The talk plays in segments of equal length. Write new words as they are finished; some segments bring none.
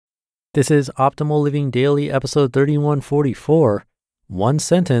This is Optimal Living Daily, episode 3144, One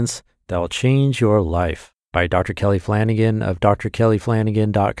Sentence That Will Change Your Life by Dr. Kelly Flanagan of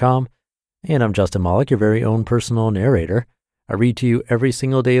drkellyflanagan.com. And I'm Justin Malik, your very own personal narrator. I read to you every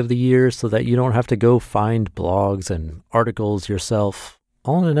single day of the year so that you don't have to go find blogs and articles yourself,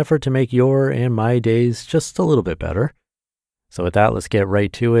 all in an effort to make your and my days just a little bit better. So with that, let's get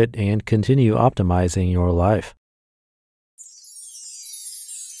right to it and continue optimizing your life.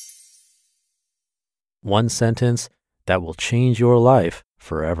 One Sentence That Will Change Your Life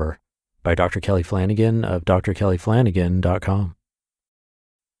Forever by Dr. Kelly Flanagan of drkellyflanagan.com.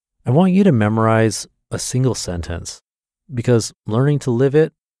 I want you to memorize a single sentence because learning to live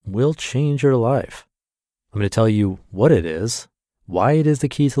it will change your life. I'm going to tell you what it is, why it is the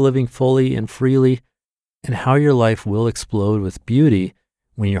key to living fully and freely, and how your life will explode with beauty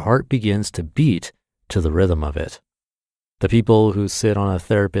when your heart begins to beat to the rhythm of it. The people who sit on a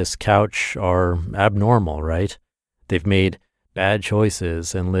therapist's couch are abnormal, right? They've made bad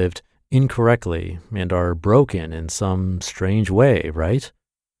choices and lived incorrectly and are broken in some strange way, right?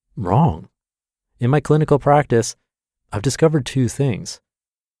 Wrong. In my clinical practice, I've discovered two things.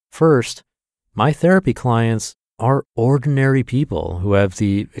 First, my therapy clients are ordinary people who have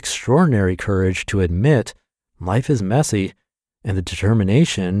the extraordinary courage to admit life is messy and the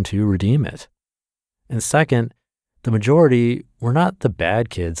determination to redeem it. And second, the majority were not the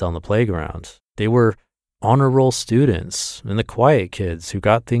bad kids on the playground. They were honor roll students and the quiet kids who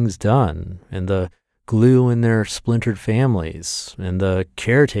got things done and the glue in their splintered families and the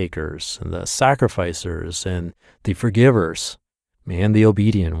caretakers and the sacrificers and the forgivers and the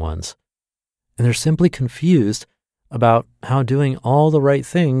obedient ones. And they're simply confused about how doing all the right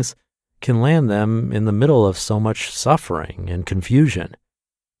things can land them in the middle of so much suffering and confusion.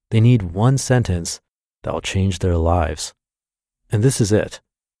 They need one sentence that will change their lives. And this is it.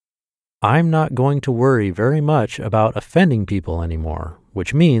 I'm not going to worry very much about offending people anymore,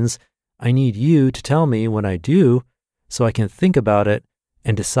 which means I need you to tell me when I do so I can think about it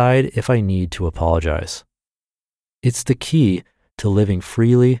and decide if I need to apologize. It's the key to living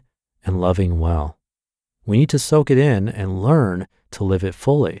freely and loving well. We need to soak it in and learn to live it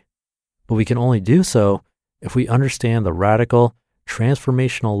fully. But we can only do so if we understand the radical,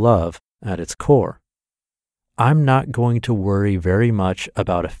 transformational love at its core. I'm not going to worry very much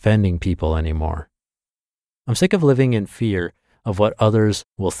about offending people anymore. I'm sick of living in fear of what others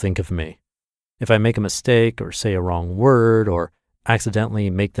will think of me. If I make a mistake or say a wrong word or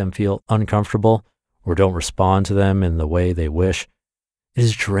accidentally make them feel uncomfortable or don't respond to them in the way they wish, it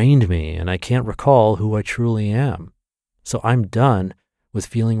has drained me and I can't recall who I truly am. So I'm done with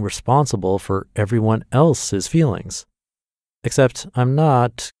feeling responsible for everyone else's feelings. Except I'm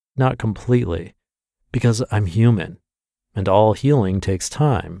not completely. Because I'm human, and all healing takes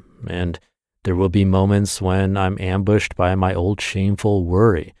time, and there will be moments when I'm ambushed by my old shameful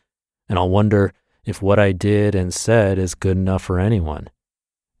worry, and I'll wonder if what I did and said is good enough for anyone.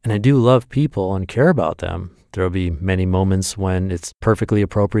 And I do love people and care about them. There'll be many moments when it's perfectly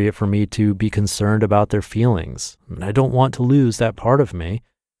appropriate for me to be concerned about their feelings, and I don't want to lose that part of me,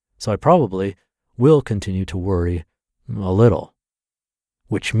 so I probably will continue to worry a little.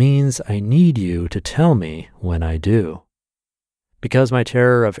 Which means I need you to tell me when I do. Because my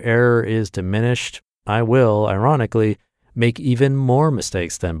terror of error is diminished, I will, ironically, make even more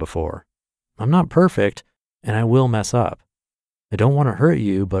mistakes than before. I'm not perfect, and I will mess up. I don't want to hurt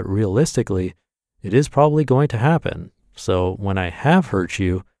you, but realistically, it is probably going to happen. So when I have hurt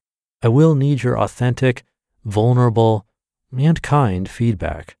you, I will need your authentic, vulnerable, and kind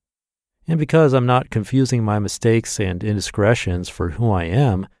feedback. And because I'm not confusing my mistakes and indiscretions for who I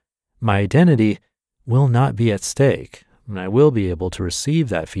am, my identity will not be at stake, and I will be able to receive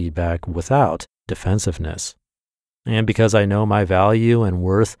that feedback without defensiveness. And because I know my value and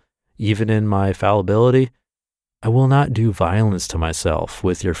worth, even in my fallibility, I will not do violence to myself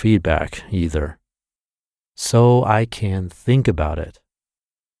with your feedback either. So I can think about it.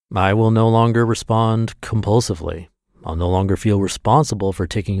 I will no longer respond compulsively. I'll no longer feel responsible for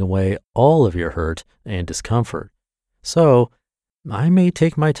taking away all of your hurt and discomfort. So I may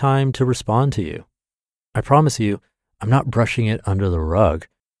take my time to respond to you. I promise you, I'm not brushing it under the rug.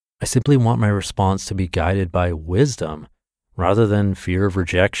 I simply want my response to be guided by wisdom rather than fear of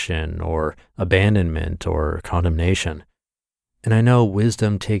rejection or abandonment or condemnation. And I know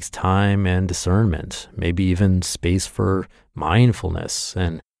wisdom takes time and discernment, maybe even space for mindfulness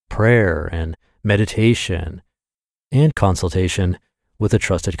and prayer and meditation and consultation with a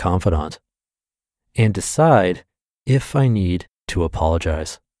trusted confidant, and decide if I need to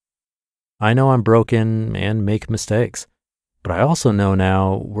apologize. I know I'm broken and make mistakes, But I also know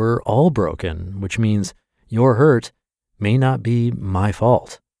now we're all broken, which means your hurt may not be my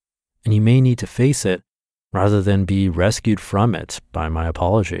fault. And you may need to face it rather than be rescued from it by my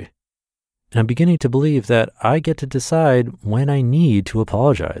apology. And I'm beginning to believe that I get to decide when I need to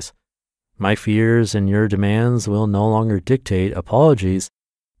apologize. My fears and your demands will no longer dictate apologies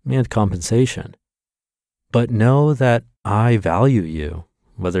and compensation. But know that I value you,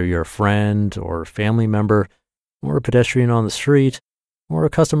 whether you're a friend or family member or a pedestrian on the street or a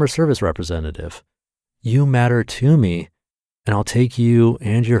customer service representative. You matter to me, and I'll take you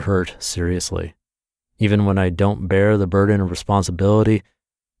and your hurt seriously. Even when I don't bear the burden of responsibility,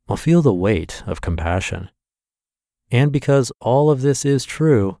 I'll feel the weight of compassion. And because all of this is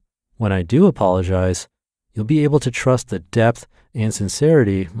true, when I do apologize, you'll be able to trust the depth and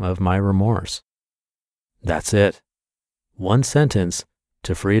sincerity of my remorse. That's it. One sentence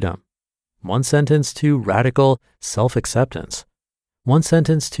to freedom. One sentence to radical self-acceptance. One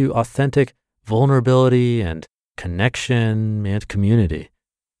sentence to authentic vulnerability and connection and community.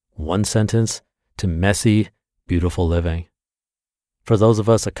 One sentence to messy, beautiful living. For those of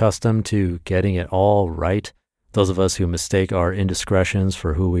us accustomed to getting it all right, those of us who mistake our indiscretions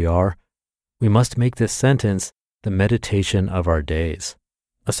for who we are, we must make this sentence the meditation of our days.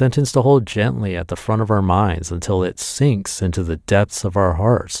 A sentence to hold gently at the front of our minds until it sinks into the depths of our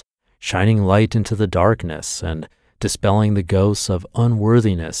hearts, shining light into the darkness and dispelling the ghosts of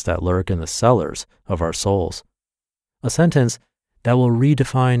unworthiness that lurk in the cellars of our souls. A sentence that will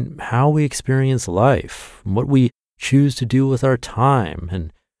redefine how we experience life, what we choose to do with our time,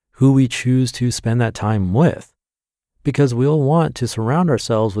 and who we choose to spend that time with. Because we'll want to surround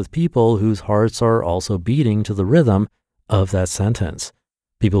ourselves with people whose hearts are also beating to the rhythm of that sentence.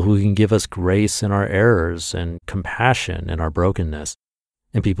 People who can give us grace in our errors and compassion in our brokenness.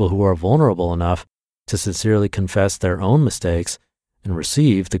 And people who are vulnerable enough to sincerely confess their own mistakes and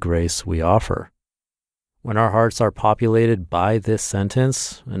receive the grace we offer. When our hearts are populated by this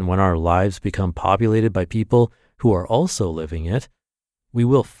sentence, and when our lives become populated by people who are also living it, we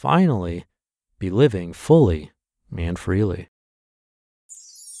will finally be living fully and freely.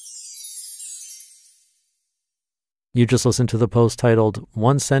 You just listened to the post titled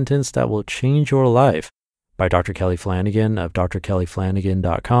 "One Sentence That Will Change Your Life" by Dr. Kelly Flanagan of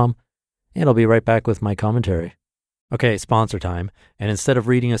drkellyflanagan.com, and I'll be right back with my commentary. Okay, sponsor time. And instead of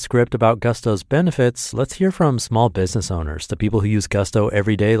reading a script about Gusto's benefits, let's hear from small business owners, the people who use Gusto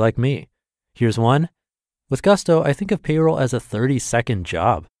every day like me. Here's one. With Gusto, I think of payroll as a 30-second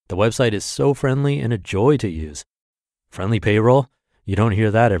job. The website is so friendly and a joy to use. Friendly payroll? You don't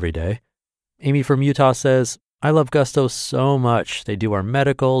hear that every day. Amy from Utah says, I love Gusto so much. They do our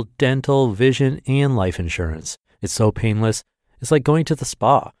medical, dental, vision, and life insurance. It's so painless. It's like going to the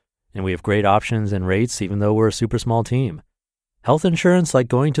spa. And we have great options and rates even though we're a super small team. Health insurance like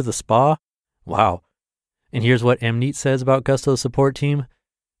going to the spa? Wow. And here's what MNeat says about Gusto's support team.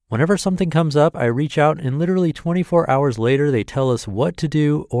 Whenever something comes up, I reach out and literally 24 hours later, they tell us what to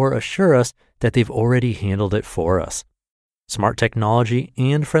do or assure us that they've already handled it for us. Smart technology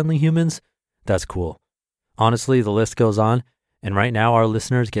and friendly humans? That's cool. Honestly, the list goes on. And right now our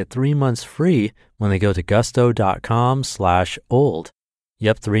listeners get 3 months free when they go to gusto.com/old.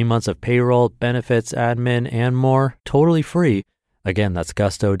 Yep, 3 months of payroll, benefits, admin, and more, totally free. Again, that's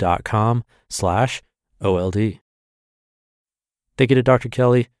gusto.com/OLD. Thank you to Dr.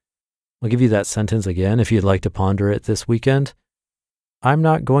 Kelly. I'll give you that sentence again if you'd like to ponder it this weekend. I'm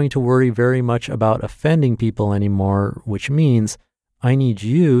not going to worry very much about offending people anymore, which means I need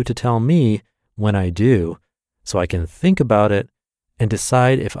you to tell me when I do, so I can think about it and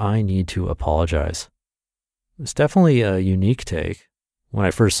decide if I need to apologize. It's definitely a unique take. When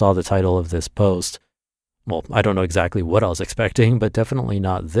I first saw the title of this post, well, I don't know exactly what I was expecting, but definitely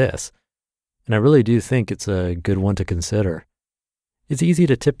not this. And I really do think it's a good one to consider. It's easy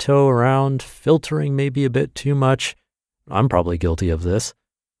to tiptoe around, filtering maybe a bit too much. I'm probably guilty of this,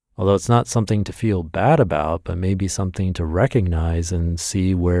 although it's not something to feel bad about, but maybe something to recognize and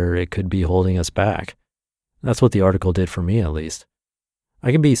see where it could be holding us back. That's what the article did for me, at least.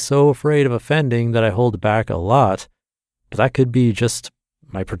 I can be so afraid of offending that I hold back a lot, but that could be just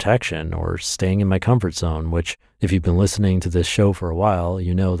my protection or staying in my comfort zone, which if you've been listening to this show for a while,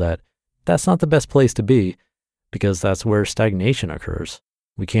 you know that that's not the best place to be because that's where stagnation occurs.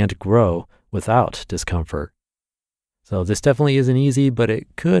 We can't grow without discomfort. So this definitely isn't easy, but it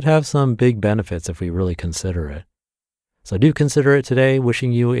could have some big benefits if we really consider it. So do consider it today.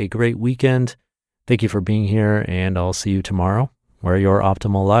 Wishing you a great weekend. Thank you for being here, and I'll see you tomorrow where your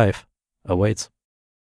optimal life awaits.